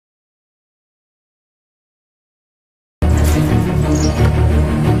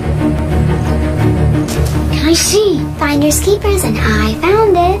I see. Finders keepers, and I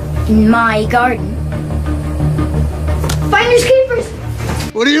found it. In my garden. Finders keepers!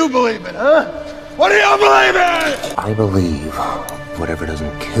 What do you believe in, huh? What do you believe in? I believe whatever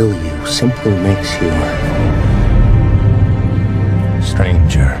doesn't kill you simply makes you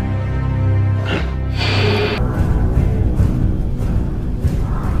stranger.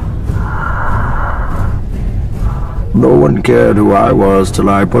 No one cared who I was till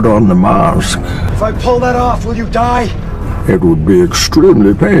I put on the mask. If I pull that off, will you die? It would be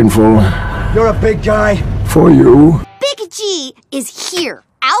extremely painful. You're a big guy. For you. Big G is here.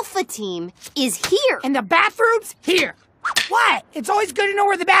 Alpha Team is here. And the bathroom's here. What? It's always good to know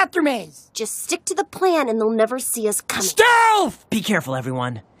where the bathroom is. Just stick to the plan and they'll never see us coming. Stealth! Be careful,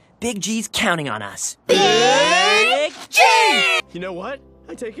 everyone. Big G's counting on us. Big G! You know what?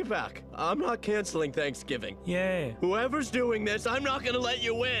 I take it back. I'm not canceling Thanksgiving. Yeah. Whoever's doing this, I'm not gonna let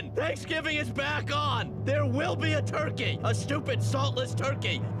you win. Thanksgiving is back on. There will be a turkey. A stupid, saltless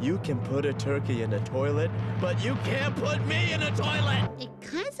turkey. You can put a turkey in a toilet, but you can't put me in a toilet. It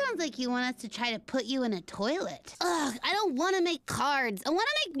kind of sounds like you want us to try to put you in a toilet. Ugh, I don't want to make cards. I want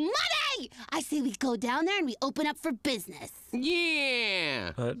to make money! I say we go down there and we open up for business.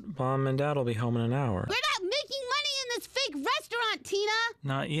 Yeah! But Mom and Dad will be home in an hour. We're not making money in this fake restaurant, Tina!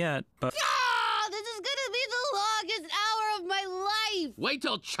 Not yet, but... Ah, this is gonna be the longest hour of my life! Wait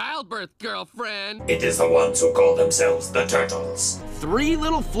till childbirth, girlfriend! It is the ones who call themselves the Turtles. 3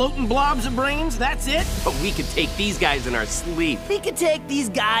 little floating blobs of brains, that's it? But we could take these guys in our sleep. We could take these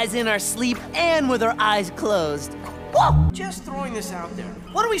guys in our sleep and with our eyes closed. Whoa! Just throwing this out there.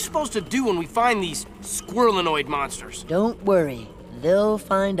 What are we supposed to do when we find these squirrelinoid monsters? Don't worry. They'll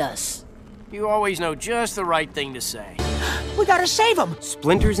find us. You always know just the right thing to say. We gotta save them!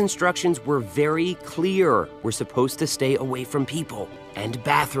 Splinter's instructions were very clear. We're supposed to stay away from people and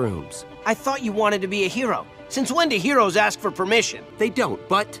bathrooms. I thought you wanted to be a hero. Since when do heroes ask for permission? They don't,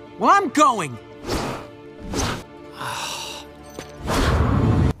 but... Well, I'm going!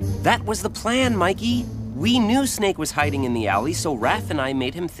 That was the plan, Mikey. We knew Snake was hiding in the alley, so Raph and I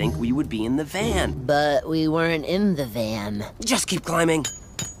made him think we would be in the van. But we weren't in the van. Just keep climbing.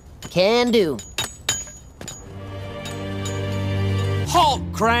 Can do. Halt,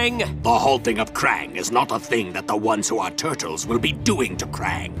 Krang! The halting of Krang is not a thing that the ones who are turtles will be doing to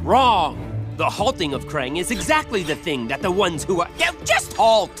Krang. Wrong! The halting of Krang is exactly the thing that the ones who are... Yeah, just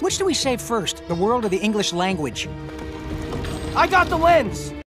halt! Which do we save first, the world or the English language? I got the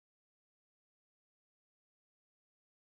lens!